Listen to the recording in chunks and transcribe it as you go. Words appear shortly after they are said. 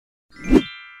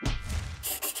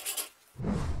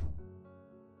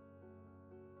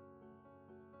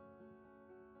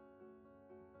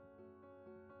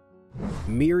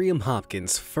Miriam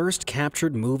Hopkins first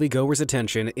captured moviegoers'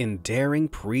 attention in daring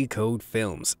pre-code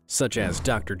films, such as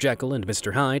Dr. Jekyll and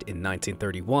Mr. Hyde in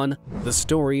 1931, The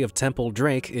Story of Temple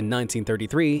Drake in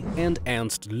 1933, and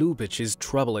Ernst Lubitsch's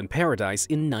Trouble in Paradise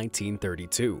in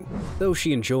 1932. Though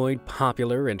she enjoyed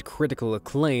popular and critical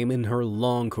acclaim in her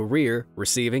long career,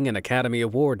 receiving an Academy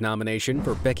Award nomination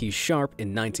for Besku Sharr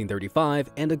in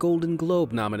 1935 and a Golden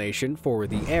Globe nomination for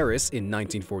Thè Heireț in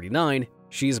 1949,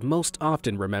 she is most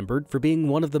often remembered for being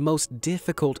one of the most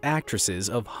difficult actresses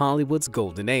of Hollywood's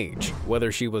golden age.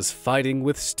 Whether she was fighting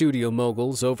with studio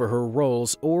moguls over her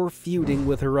roles or feuding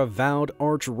with her avowed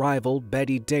arch-rival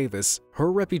Bette Davis, her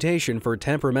reputation for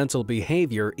temperamental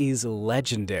behavior is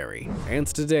legendary. And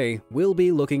today, we'll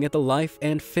be looking at the life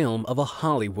and film of a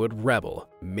Hollywood rebel,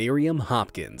 Miriam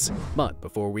Hopkins. But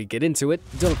before we get into it,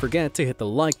 don't forget to hit the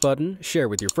like button, share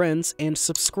with your friends, and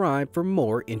subscribe for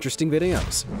more interesting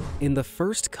videos. In the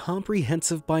first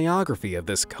comprehensive biography of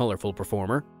this colorful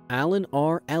performer, Alan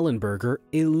R. Ellenberger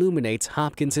illuminates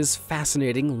Hopkins's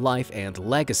fascinating life and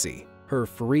legacy. Her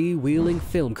freewheeling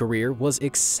film career was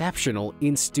exceptional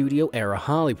in studio-era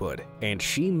Hollywood, and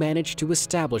she managed to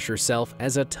establish herself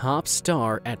as a top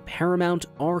star at Paramount,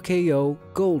 RKO,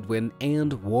 Goldwyn,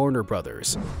 and Warner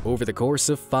Brothers. Over the course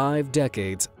of 5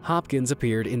 decades, Hopkins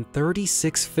appeared in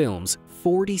 36 films,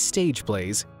 40 stage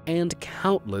plays, and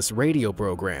countless radio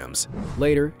programs.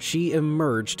 Later, she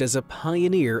emerged as a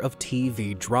pioneer of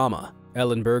TV drama.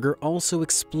 Ellenberger also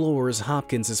explores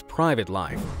Hopkins's private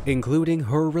life, including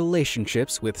her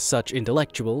relationships with such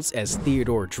intellectuals as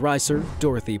Theodore Dreiser,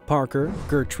 Dorothy Parker,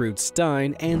 Gertrude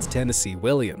Stein, and Tennessee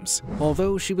Williams.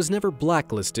 Although she was never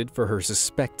blacklisted for her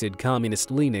suspected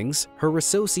communist leanings, her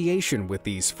association with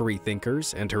these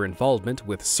freethinkers and her involvement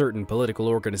with certain political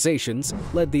organizations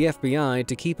led the FBI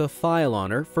to keep a file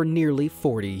on her for nearly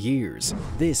 40 years.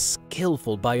 This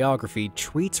skillful biography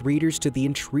treats readers to the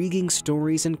intriguing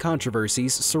stories and controversies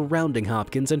surrounding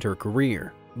Hopkins and her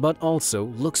career, but also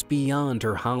looks beyond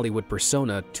her Hollywood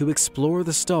persona to explore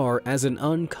the star as an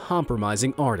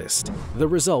uncompromising artist. The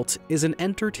result is an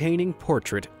entertaining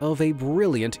portrait of a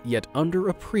brilliant yet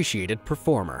underappreciated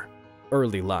performer.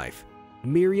 Early life.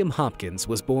 Miriam Hopkins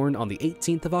was born on the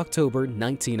 18th of October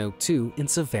 1902 in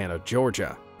Savannah,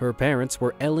 Georgia. Her parents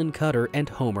were Ellen Cutter and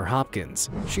Homer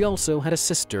Hopkins. She also had a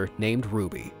sister named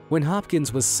Ruby. When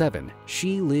Hopkins was 7,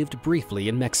 she lived briefly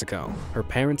in Mexico. Her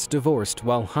parents divorced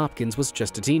while Hopkins was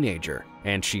just a teenager,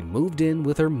 and she moved in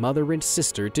with her mother and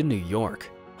sister to New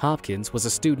York. Hopkins was a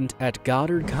student at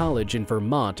Goddard College in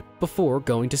Vermont before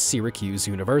going to Syracuse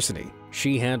University.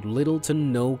 She had little to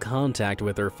no contact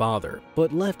with her father,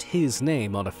 but left his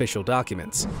name on official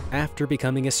documents. After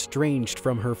becoming estranged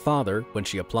from her father when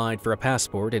she applied for a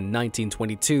passport in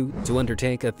 1922 to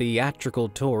undertake a theatrical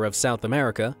tour of South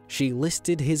America, she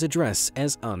listed his address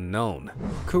as unknown.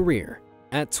 Career.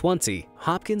 At 20,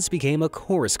 Hopkins became a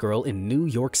chorus girl in New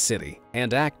York City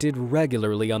and acted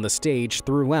regularly on the stage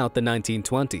throughout the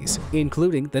 1920s,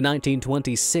 including the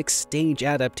 1926 stage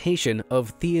adaptation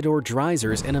of Theodore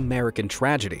Dreiser's An American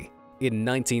Tragedy. In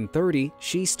 1930,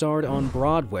 she starred on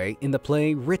Broadway in the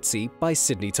play Ritzy by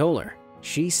Sidney Toler.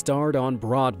 She starred on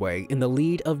Broadway in the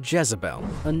lead of Jezebel,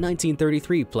 a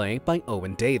 1933 play by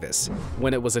Owen Davis.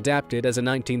 When it was adapted as a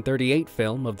 1938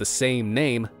 film of the same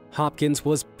name, Hopkins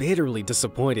was bitterly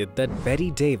disappointed that Bette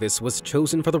Davis was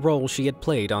chosen for the role she had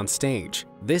played on stage.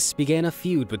 This began a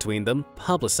feud between them,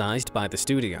 publicized by the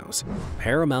studios.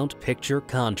 Paramount Picture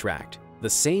Contract. The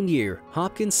same year,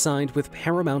 Hopkins signed with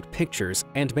Paramount Pictures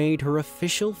and made her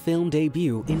official film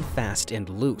debut in Fast and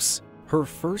Loose. Her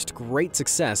first great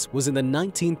success was in the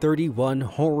 1931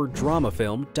 horror drama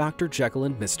film Dr. Jekyll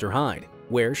and Mr. Hyde,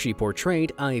 where she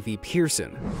portrayed Ivy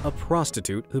Pearson, a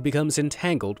prostitute who becomes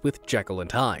entangled with Jekyll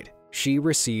and Hyde. She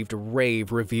received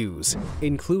rave reviews,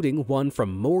 including one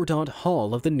from Mordaunt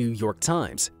Hall of the New York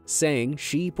Times, saying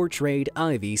she portrayed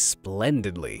Ivy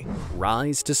splendidly.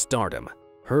 Rise to stardom.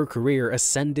 Her career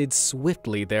ascended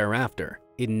swiftly thereafter.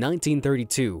 In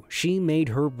 1932, she made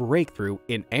her breakthrough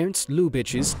in Ernst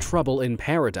Lubitsch's Trouble in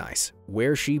Paradise,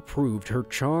 where she proved her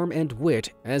charm and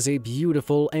wit as a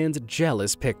beautiful and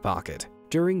jealous pickpocket.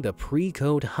 During the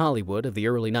pre-code Hollywood of the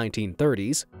early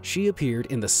 1930s, she appeared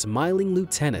in The Smiling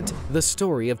Lieutenant, The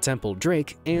Story of Temple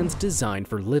Drake, and Designed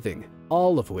for Living,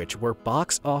 all of which were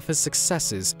box office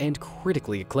successes and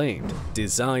critically acclaimed.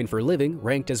 Designed for Living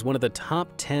ranked as one of the top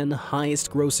 10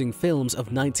 highest-grossing films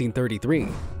of 1933.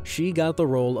 She got the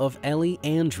role of Ellie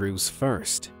Andrews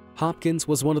first. Hopkins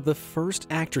was one of the first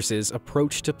actresses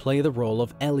approached to play the role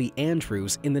of Ellie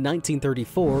Andrews in the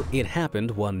 1934 It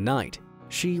Happened One Night.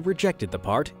 She rejected the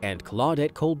part, and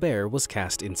Claudette Colbert was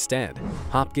cast instead.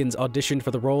 Hopkins auditioned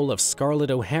for the role of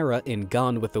Scarlett O'Hara in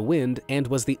Gone with the Wind and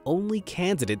was the only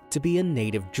candidate to be a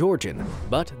native Georgian,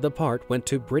 but the part went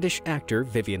to British actor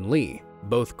Vivien Leigh.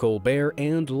 Both Colbert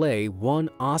and Leigh won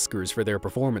Oscars for their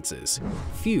performances.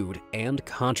 Feud and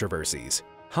controversies.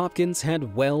 Hopkins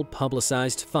had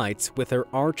well-publicized fights with her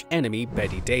arch-enemy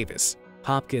Bette Davis.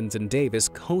 Hopkins and Davis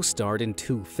co-starred in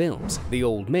 2 films, The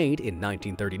Old Maid in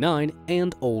 1939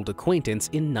 and Old Acquaintance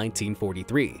in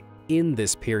 1943. In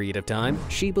this period of time,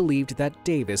 she believed that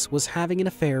Davis was having an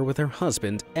affair with her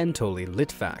husband, Anatoly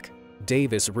Litvak.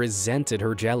 Davis resented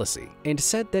her jealousy and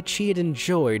said that she had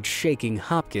enjoyed shaking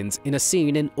Hopkins in a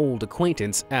scene in Old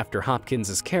Acquaintance after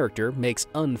Hopkins's character makes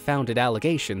unfounded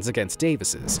allegations against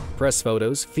Davis's. Press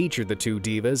photos featured the 2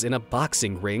 divas in a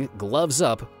boxing ring, gloves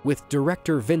up, with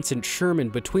director Vincent Sherman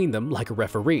between them like a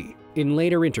referee. In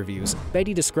later interviews,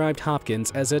 Bette described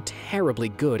Hopkins as a terribly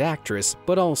good actress,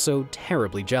 but also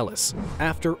terribly jealous.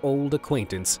 After Old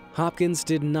Acquaintance, Hopkins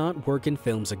did not work in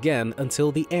films again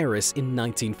until The Heiress in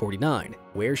 1949,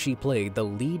 where she played the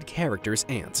lead character's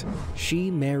aunt. She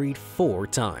married 4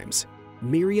 times.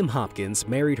 Miriam Hopkins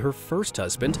married her first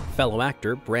husband, fellow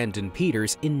actor Brandon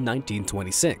Peters, in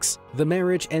 1926. The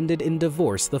marriage ended in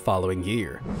divorce the following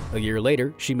year. A year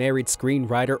later, she married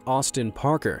screenwriter Austin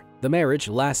Parker. The marriage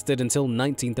lasted until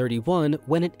 1931,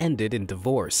 when it ended in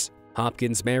divorce.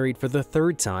 Hopkins married for the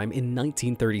 3rd time in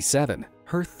 1937.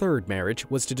 Her 3rd marriage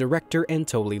was to director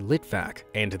Anatoly Litvak,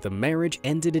 and the marriage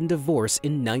ended in divorce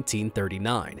in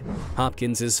 1939.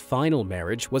 Hopkins's final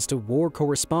marriage was to war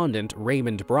correspondent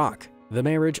Raymond Brock. The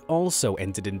marriage also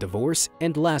ended in divorce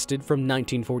and lasted from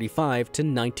 1945 to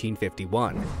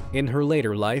 1951. In her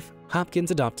later life,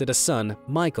 Hopkins adopted a son,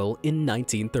 Michael, in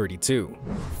 1932.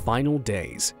 Final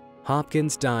days.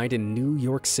 Hopkins died in New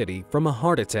York City from a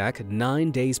heart attack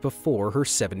 9 days before her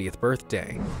 70th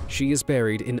birthday. She is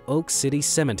buried in Oak City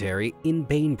Cemetery in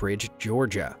Bainbridge,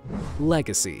 Georgia.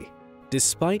 Legacy.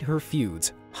 Despite her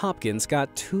feuds, Hopkins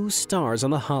got 2 stars on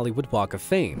the Hollywood Walk of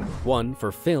Fame, one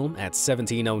for film at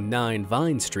 1709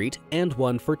 Vine Street and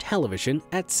one for television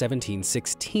at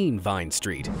 1716 Vine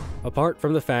Street. Apart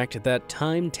from the fact that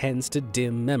time tends to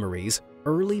dim memories,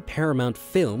 early Paramount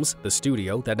Films, the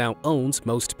studio that now owns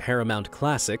most Paramount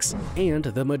classics, and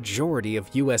the majority of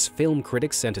US film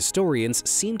critics and historians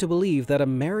seem to believe that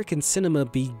American cinema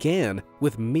began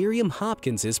with Miriam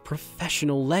Hopkins's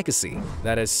professional legacy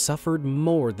that has suffered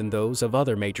more than those of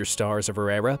other major stars of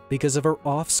her era because of her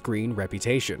off-screen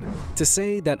reputation. To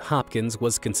say that Hopkins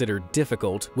was considered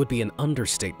difficult would be an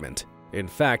understatement. In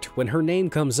fact, when her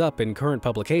name comes up in current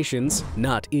publications,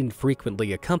 not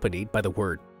infrequently accompanied by the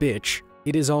word bitch,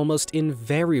 it is almost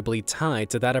invariably tied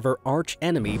to that of her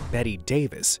arch-enemy Bette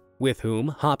Davis, with whom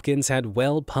Hopkins had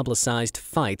well-publicized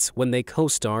fights when they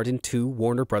co-starred in 2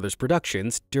 Warner Brothers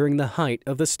productions during the height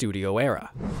of the studio era.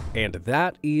 And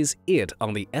that is it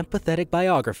on the empathetic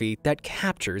biography that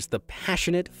captures the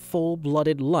passionate,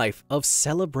 full-blooded life of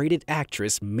celebrated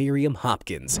actress Miriam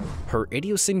Hopkins, her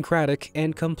idiosyncratic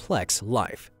and complex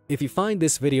life. If you find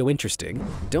this video interesting,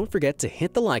 don't forget to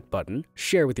hit the like button,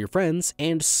 share with your friends,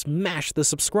 and smash the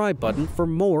subscribe button for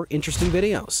more interesting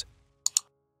videos.